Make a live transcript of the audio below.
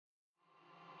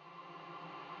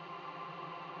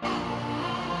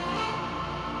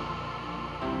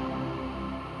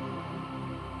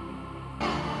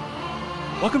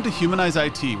Welcome to Humanize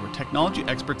IT, where technology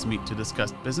experts meet to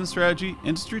discuss business strategy,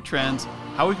 industry trends,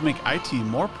 how we can make IT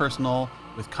more personal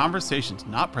with conversations,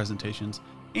 not presentations,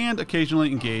 and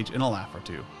occasionally engage in a laugh or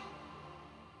two.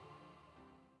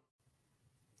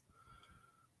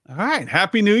 All right.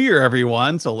 Happy New Year,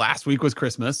 everyone. So last week was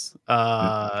Christmas.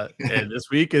 And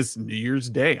this week is New Year's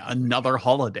Day, another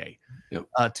holiday.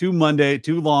 Yep. Two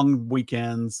long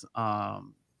weekends.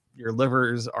 Your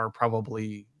livers are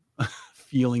probably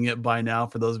feeling it by now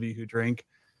for those of you who drink.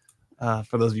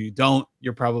 For those of you who don't,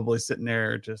 you're probably sitting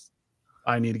there just,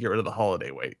 I need to get rid of the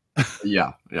holiday weight.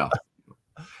 Yeah.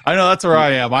 I know that's where I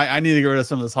am. I need to get rid of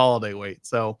some of this holiday weight.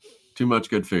 So too much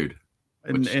good food.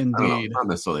 Which, indeed. Not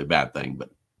necessarily a bad thing, but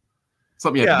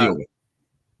something you have to deal with.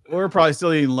 We're probably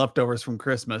still eating leftovers from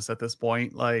Christmas at this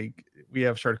point. Like, we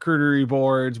have charcuterie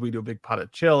boards. We do a big pot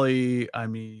of chili. I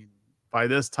mean, by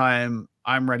this time,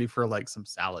 I'm ready for like some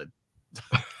salad.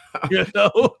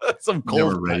 Some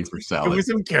cold. Never ready for salad. Give me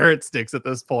some carrot sticks at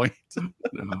this point. And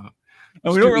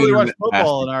we don't really watch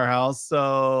football in our house,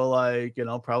 so like,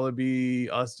 probably be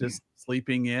us just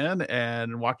sleeping in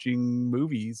and watching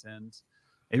movies and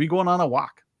maybe going on a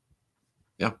walk.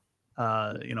 Yeah.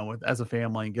 As a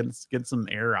family and get some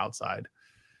air outside.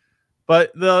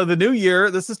 But the new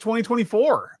year, this is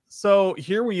 2024. So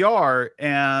here we are,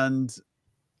 and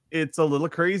it's a little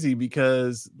crazy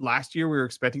because last year we were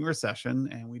expecting a recession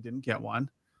and we didn't get one.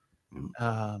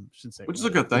 Shouldn't say which is a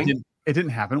good thing. It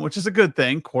didn't happen, which is a good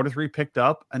thing. Q3 picked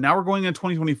up, and now we're going into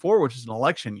 2024, which is an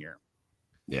election year.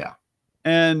 Yeah.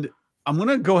 And I'm going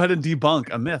to go ahead and debunk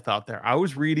a myth out there. I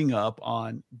was reading up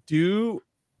on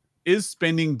is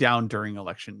spending down during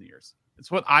election years?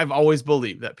 It's what I've always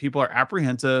believed, that people are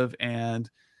apprehensive and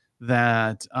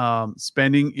that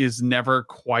spending is never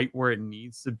quite where it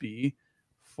needs to be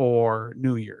for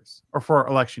New Year's or for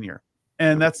election year.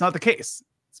 And that's not the case.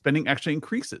 Spending actually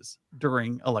increases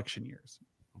during election years.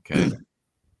 Okay.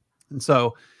 And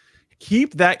so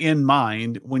keep that in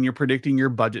mind when you're predicting your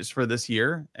budgets for this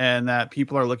year, and that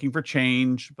people are looking for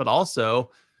change, but also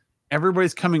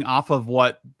everybody's coming off of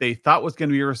what they thought was going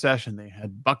to be a recession. They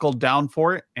had buckled down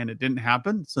for it and it didn't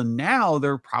happen. So now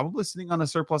they're probably sitting on a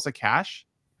surplus of cash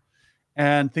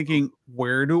and thinking,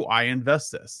 where do I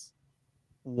invest this?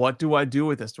 What do I do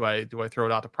with this? Do I throw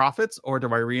it out to profits, or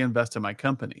do I reinvest in my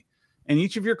company? And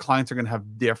each of your clients are going to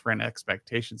have different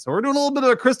expectations. So we're doing a little bit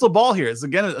of a crystal ball here. It's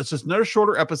just another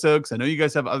shorter episode because I know you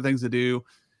guys have other things to do.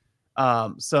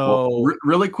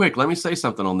 Really quick, let me say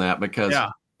something on that, because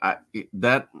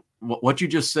what you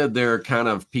just said there kind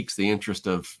of piques the interest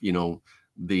of,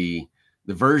 the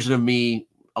version of me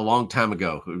a long time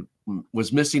ago who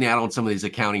was missing out on some of these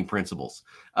accounting principles.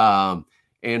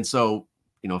 And so,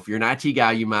 if you're an IT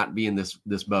guy, you might be in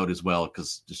this boat as well,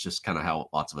 because it's just kind of how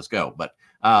lots of us go. But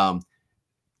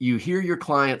you hear your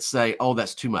clients say, oh,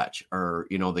 that's too much, or,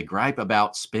 they gripe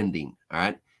about spending. All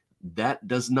right. That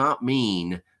does not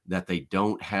mean that they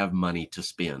don't have money to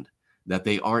spend, that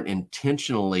they aren't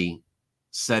intentionally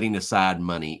setting aside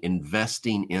money,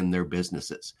 investing in their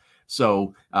businesses.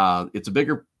 So it's a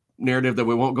bigger narrative that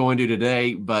we won't go into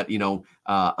today, but,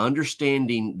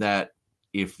 understanding that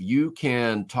if you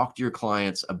can talk to your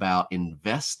clients about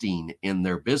investing in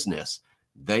their business,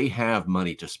 they have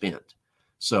money to spend.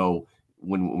 So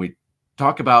when we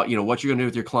talk about, what you're going to do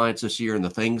with your clients this year and the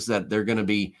things that they're going to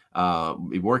be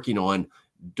working on,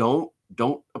 don't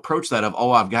approach that of,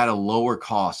 oh, I've got to lower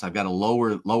costs. I've got to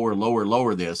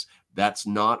lower this. That's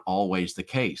not always the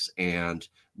case. And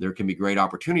there can be great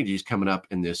opportunities coming up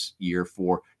in this year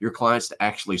for your clients to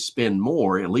actually spend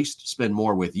more, at least spend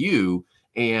more with you,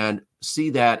 and see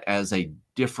that as a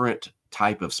different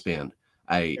type of spend,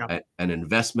 an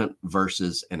investment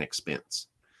versus an expense.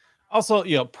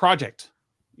 Also, project,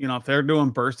 if they're doing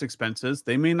burst expenses,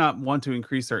 they may not want to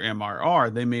increase their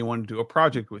MRR. They may want to do a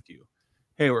project with you.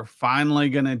 Hey, we're finally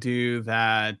going to do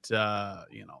that,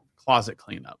 closet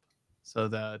cleanup so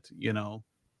that,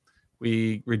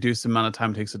 we reduce the amount of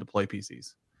time it takes to deploy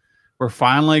PCs. We're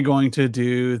finally going to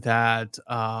do that,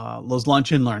 those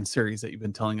lunch and learn series that you've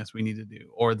been telling us we need to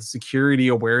do, or the security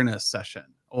awareness session,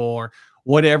 or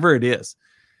whatever it is.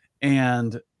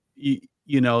 And,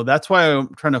 that's why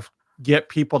I'm trying to get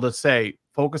people to say,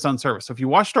 focus on service. So if you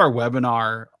watched our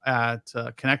webinar at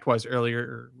ConnectWise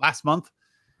earlier last month,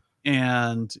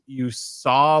 and you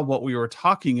saw what we were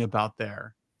talking about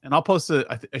there, and I'll post it.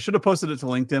 I should have posted it to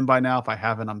LinkedIn by now. If I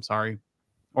haven't, I'm sorry.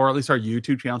 Or at least our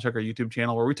YouTube channel. Check our YouTube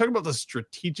channel, where we talk about the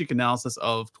strategic analysis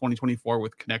of 2024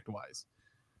 with ConnectWise.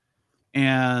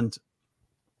 And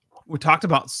we talked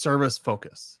about service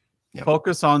focus. Yep.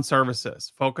 Focus on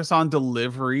services. Focus on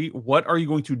delivery. What are you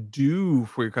going to do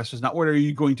for your customers? Not what are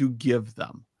you going to give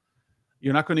them?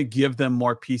 You're not going to give them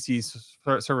more PCs,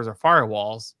 servers, or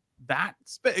firewalls. That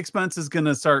expense is going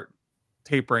to start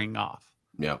tapering off.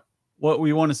 Yeah. What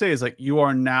we want to say is like, you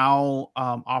are now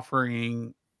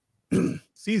offering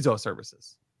CISO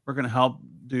services. We're going to help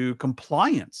do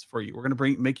compliance for you. We're going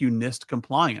to make you NIST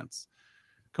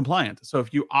compliant. So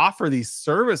if you offer these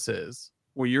services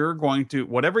where you're going to,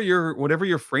 whatever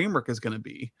your framework is going to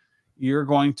be, you're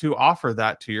going to offer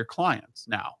that to your clients.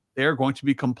 Now they're going to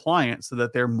be compliant so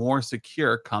that they're more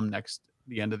secure come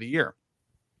the end of the year.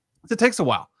 So it takes a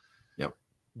while. Yep.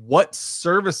 What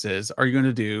services are you going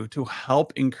to do to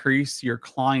help increase your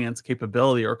client's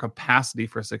capability or capacity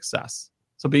for success?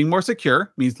 So being more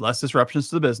secure means less disruptions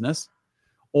to the business,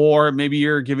 or maybe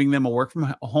you're giving them a work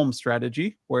from home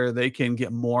strategy where they can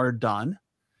get more done,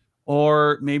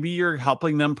 or maybe you're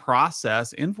helping them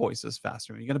process invoices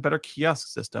faster. You got a better kiosk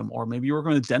system, or maybe you're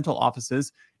working with dental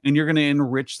offices and you're going to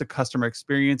enrich the customer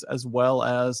experience as well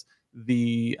as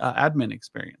the admin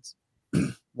experience.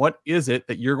 What is it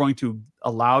that you're going to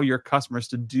allow your customers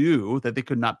to do that they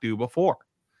could not do before?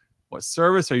 What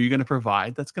service are you going to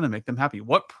provide that's going to make them happy?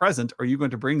 What present are you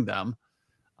going to bring them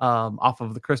off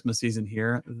of the Christmas season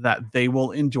here that they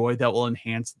will enjoy, that will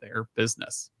enhance their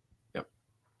business? Yep.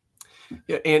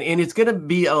 Yeah, and it's going to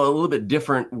be a little bit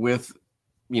different with,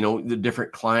 the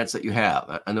different clients that you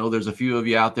have. I know there's a few of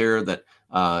you out there that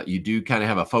you do kind of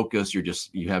have a focus.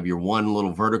 You have your one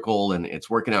little vertical and it's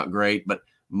working out great, but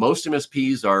most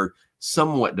MSPs are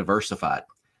somewhat diversified.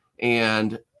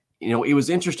 And it was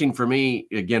interesting for me,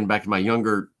 again, back in my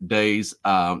younger days.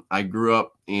 I grew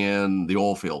up in the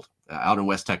oil field out in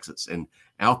West Texas, and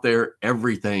out there,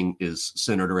 everything is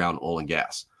centered around oil and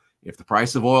gas. If the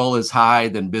price of oil is high,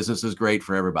 then business is great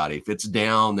for everybody. If it's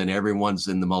down, then everyone's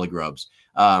in the mully grubs.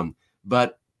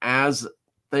 But as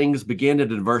things began to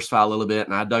diversify a little bit,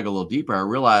 and I dug a little deeper, I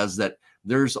realized that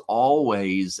there's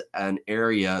always an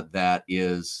area that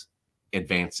is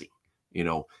advancing.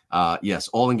 Yes,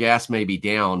 oil and gas may be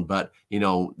down, but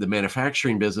the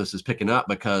manufacturing business is picking up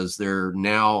because they're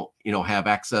now have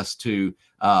access to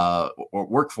or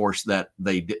workforce that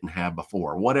they didn't have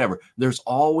before. Whatever, there's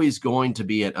always going to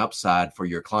be an upside for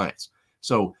your clients.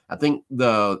 So I think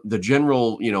the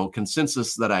general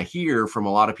consensus that I hear from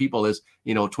a lot of people is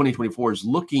 2024 is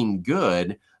looking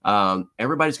good.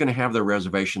 Everybody's going to have their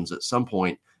reservations at some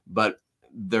point, but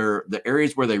the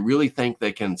areas where they really think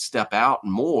they can step out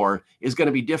more is going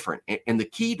to be different. And the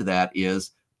key to that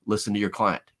is listen to your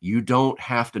client. You don't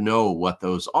have to know what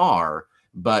those are,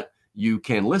 but you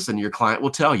can listen. Your client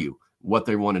will tell you what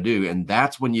they want to do. And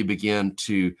that's when you begin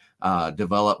to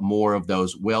develop more of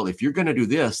those. Well, if you're going to do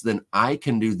this, then I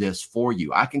can do this for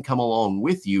you. I can come along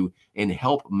with you and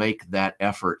help make that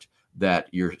effort that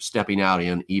you're stepping out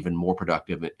in even more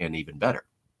productive and even better.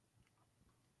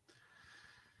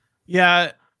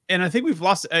 Yeah. And I think we've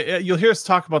lost, you'll hear us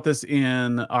talk about this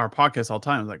in our podcast all the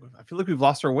time. Like, I feel like we've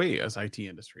lost our way as IT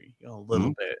industry a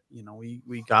little bit.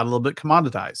 We got a little bit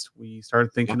commoditized. We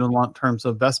started thinking in terms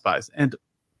of Best Buys. And,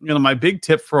 my big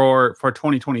tip for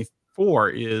 2024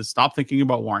 is stop thinking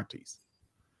about warranties.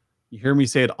 You hear me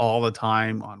say it all the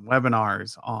time on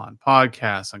webinars, on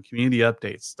podcasts, on community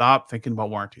updates. Stop thinking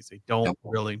about warranties. They don't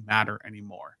really matter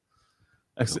anymore.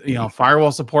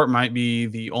 Firewall support might be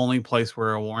the only place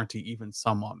where a warranty even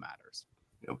somewhat matters.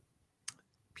 Yep.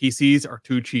 PCs are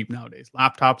too cheap nowadays.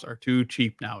 Laptops are too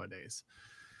cheap nowadays.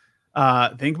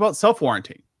 Think about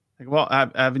self-warranty. Think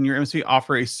about having your MSP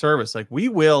offer a service. Like we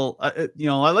will, I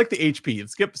like the HP.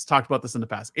 Skip's talked about this in the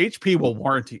past. HP will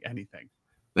warranty anything.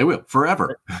 They will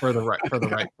forever for the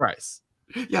right price.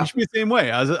 Yeah. HP same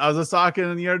way. I was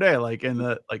talking the other day,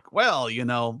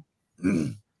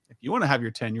 if you want to have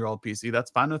your 10-year-old PC,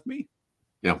 that's fine with me.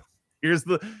 Yeah. Here's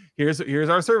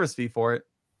our service fee for it.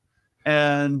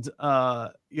 And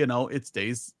it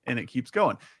stays and it keeps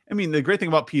going. I mean, the great thing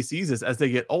about PCs is as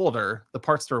they get older, the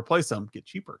parts to replace them get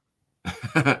cheaper.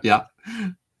 Yeah.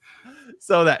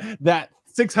 So that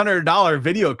 $600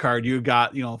 video card you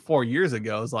got, 4 years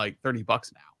ago is like $30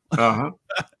 now. Uh-huh.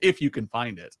 If you can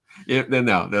find it. Yeah,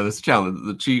 no, that's a challenge.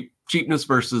 The cheapness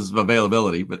versus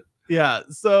availability, but yeah.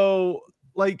 So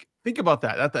think about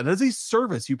that. That is a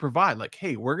service you provide. Like,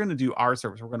 hey, we're going to do our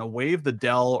service. We're going to waive the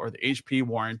Dell or the HP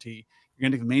warranty. You're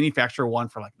going to manufacture one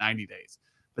for 90 days.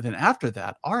 But then after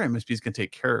that, our MSPs can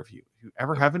take care of you. If you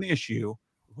ever have an issue,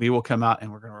 we will come out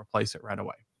and we're going to replace it right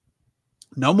away.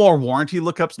 No more warranty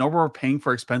lookups. No more paying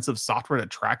for expensive software to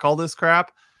track all this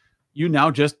crap. You now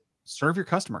just serve your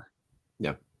customer.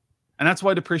 Yeah. And that's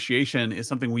why depreciation is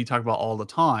something we talk about all the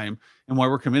time and why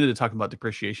we're committed to talking about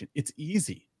depreciation. It's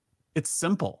easy. It's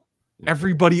simple.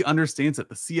 Everybody understands it.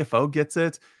 The CFO gets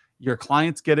it. Your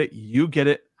clients get it. You get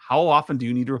it. how often do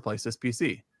you need to replace this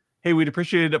PC? Hey, we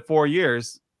depreciated it 4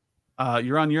 years.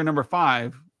 You're on year number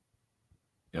 5.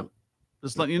 Yep.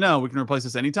 Just letting you know, we can replace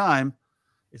this anytime.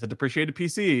 It's a depreciated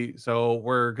PC, so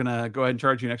we're gonna go ahead and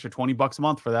charge you an extra $20 a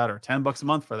month for that, or $10 a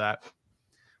month for that.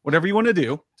 Whatever you want to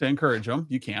do to encourage them,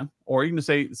 you can. Or you can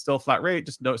say it's still a flat rate,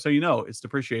 just so you know it's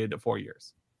depreciated at 4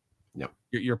 years. Yep.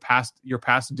 You're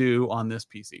past due on this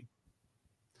PC.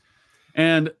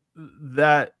 And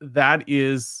that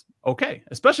is okay,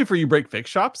 especially for you break fix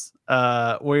shops,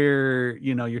 where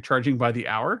you're charging by the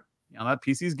hour. That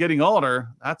PC is getting older.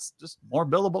 That's just more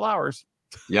billable hours.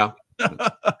 Yeah.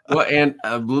 Well, and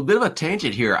a little bit of a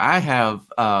tangent here. I have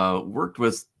worked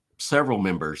with several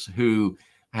members who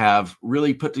have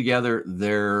really put together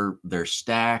their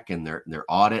stack and their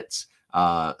audits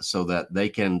so that they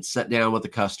can sit down with the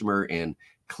customer and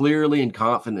clearly and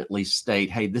confidently state,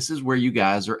 hey, this is where you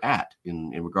guys are at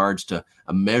in regards to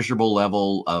a measurable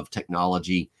level of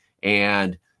technology.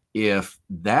 And if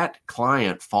that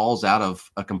client falls out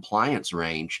of a compliance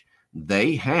range,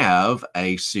 they have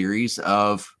a series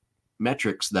of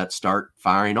metrics that start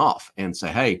firing off and say,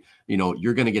 hey,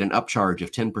 you're going to get an upcharge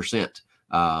of 10%.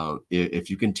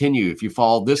 If you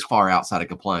fall this far outside of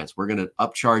compliance, we're going to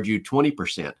upcharge you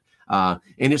 20%. And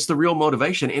it's the real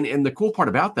motivation. And the cool part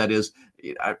about that is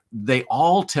they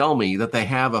all tell me that they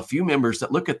have a few members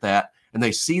that look at that and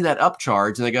they see that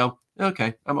upcharge and they go,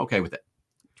 okay, I'm okay with it.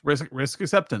 Risk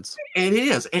acceptance. It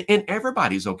is. And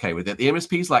everybody's okay with it. The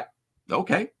MSP's like,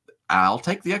 okay, I'll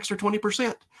take the extra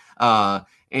 20%.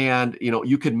 And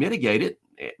you could mitigate it.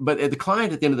 But the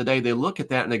client, at the end of the day, they look at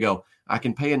that and they go, I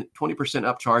can pay a 20%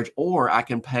 upcharge, or I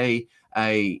can pay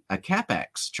a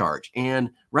CapEx charge. And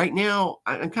right now,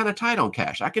 I'm kind of tight on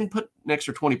cash. I can put an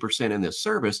extra 20% in this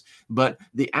service, but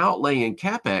the outlay in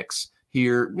CapEx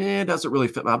here doesn't really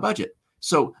fit my budget.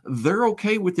 So they're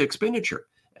okay with the expenditure.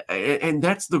 And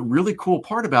that's the really cool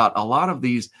part about a lot of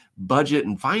these budget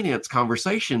and finance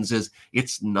conversations is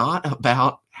it's not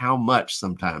about how much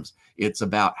sometimes. It's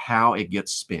about how it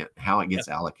gets spent, how it gets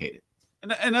allocated.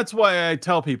 And that's why I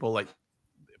tell people, like,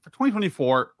 for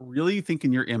 2024, really think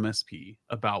in your MSP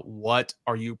about what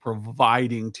are you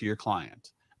providing to your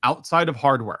client outside of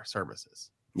hardware services.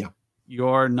 Yeah.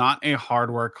 You're not a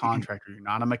hardware contractor. You're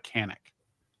not a mechanic.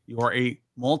 You're a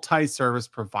multi-service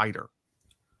provider.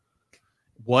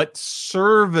 What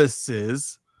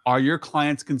services are your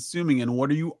clients consuming, and what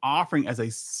are you offering as a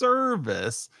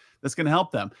service that's going to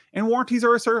help them? And warranties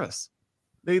are a service.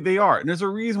 They are. And there's a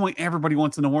reason why everybody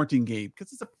wants in a warranty game,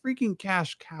 because it's a freaking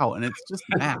cash cow, and it's just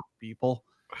math, people.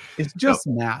 It's just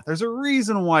math. There's a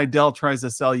reason why Dell tries to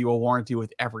sell you a warranty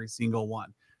with every single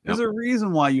one. There's a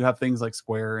reason why you have things like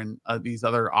Square and these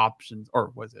other options,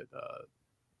 or was it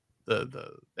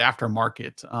the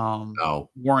aftermarket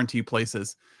warranty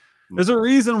places. There's a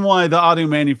reason why the auto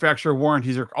manufacturer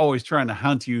warranties are always trying to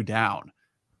hunt you down.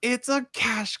 It's a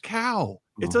cash cow.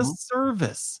 It's a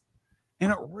service.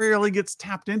 And it rarely gets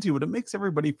tapped into, but it makes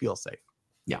everybody feel safe.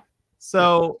 Yeah.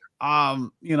 So, also,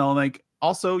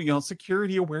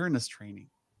 security awareness training.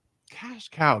 Cash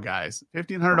cow, guys.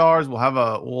 $1,500.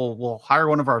 We'll hire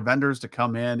one of our vendors to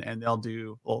come in, and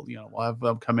we'll have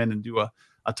them come in and do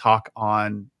a talk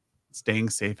on staying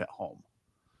safe at home.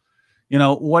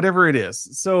 Whatever it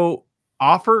is. So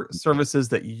offer services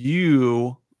that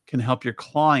you can help your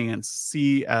clients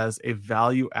see as a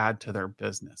value add to their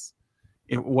business.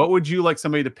 What would you like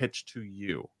somebody to pitch to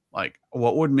you? Like,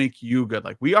 what would make you good?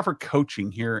 Like, we offer coaching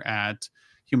here at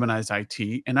Humanized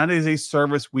IT, and that is a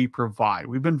service we provide.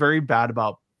 We've been very bad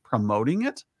about promoting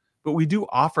it, but we do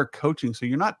offer coaching. So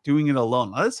you're not doing it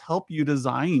alone. Let us help you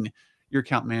design your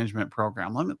account management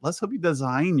program. Let's help you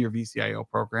design your VCIO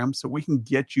program so we can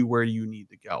get you where you need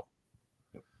to go.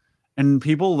 And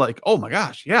people like, oh my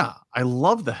gosh, yeah, I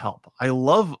love the help. I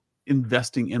love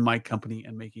investing in my company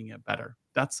and making it better.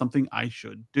 That's something I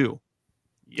should do.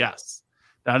 Yes,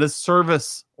 that is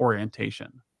service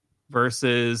orientation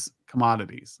versus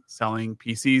commodities, selling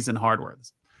PCs and hardware.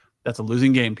 That's a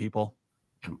losing game, people.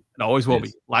 It always will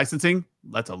be. Licensing,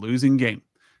 that's a losing game.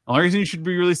 The only reason you should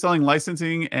be really selling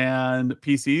licensing and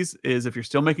PCs is if you're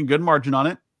still making good margin on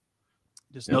it.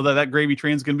 Just know that gravy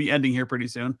train is going to be ending here pretty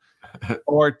soon.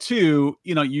 Or two,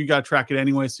 you got to track it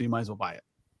anyway, so you might as well buy it.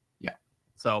 Yeah.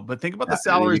 So, but think about the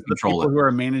salaries of the people who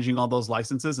are managing all those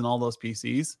licenses and all those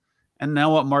PCs. And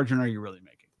now what margin are you really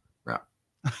making? Right.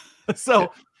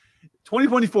 So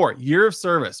 2024, year of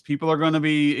service. People are going to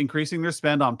be increasing their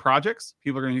spend on projects.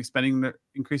 People are going to be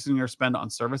increasing their spend on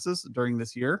services during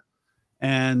this year.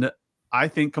 And I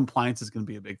think compliance is going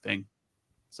to be a big thing.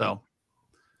 So,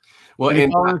 Well, Any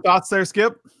and final thoughts there,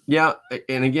 Skip? yeah,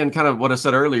 and again, kind of what I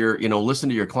said earlier, listen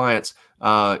to your clients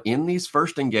in these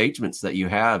first engagements that you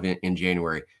have in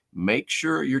January. Make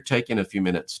sure you're taking a few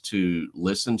minutes to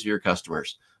listen to your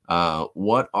customers.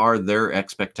 What are their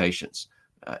expectations?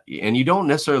 And you don't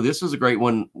necessarily, this is a great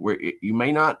one where you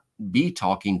may not be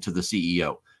talking to the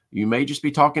CEO. You may just be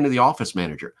talking to the office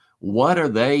manager. What are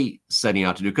they setting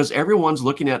out to do? Because everyone's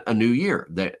looking at a new year.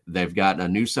 They've got a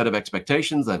new set of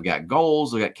expectations. They've got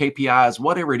goals. They've got KPIs,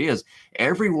 whatever it is.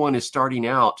 Everyone is starting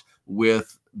out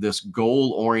with this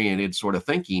goal-oriented sort of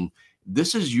thinking.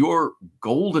 This is your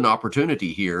golden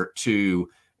opportunity here to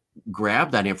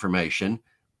grab that information,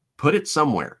 put it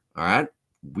somewhere. All right.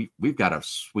 We've got a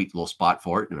sweet little spot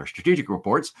for it in our strategic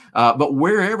reports. But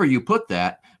wherever you put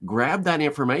that, grab that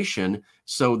information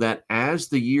so that as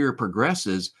the year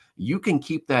progresses, you can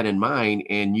keep that in mind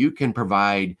and you can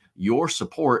provide your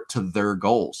support to their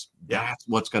goals. That's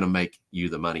what's going to make you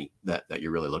the money that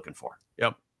you're really looking for.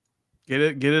 Yep. Get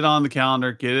it on the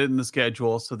calendar, get it in the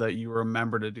schedule so that you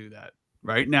remember to do that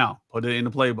right now. Put it in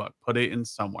a playbook, put it in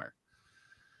somewhere.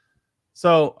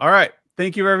 So, all right.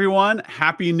 Thank you, everyone.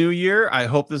 Happy New Year. I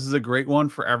hope this is a great one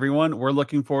for everyone. We're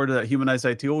looking forward to that humanized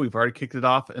IT tool. We've already kicked it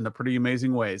off in a pretty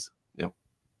amazing ways. Yep.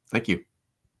 Thank you.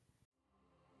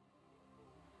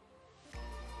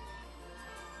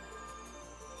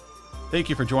 Thank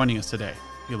you for joining us today.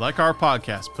 If you like our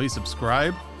podcast, please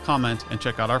subscribe, comment, and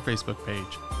check out our Facebook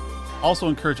page. Also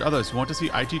encourage others who want to see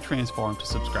IT transform to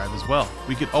subscribe as well.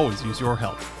 We could always use your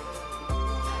help.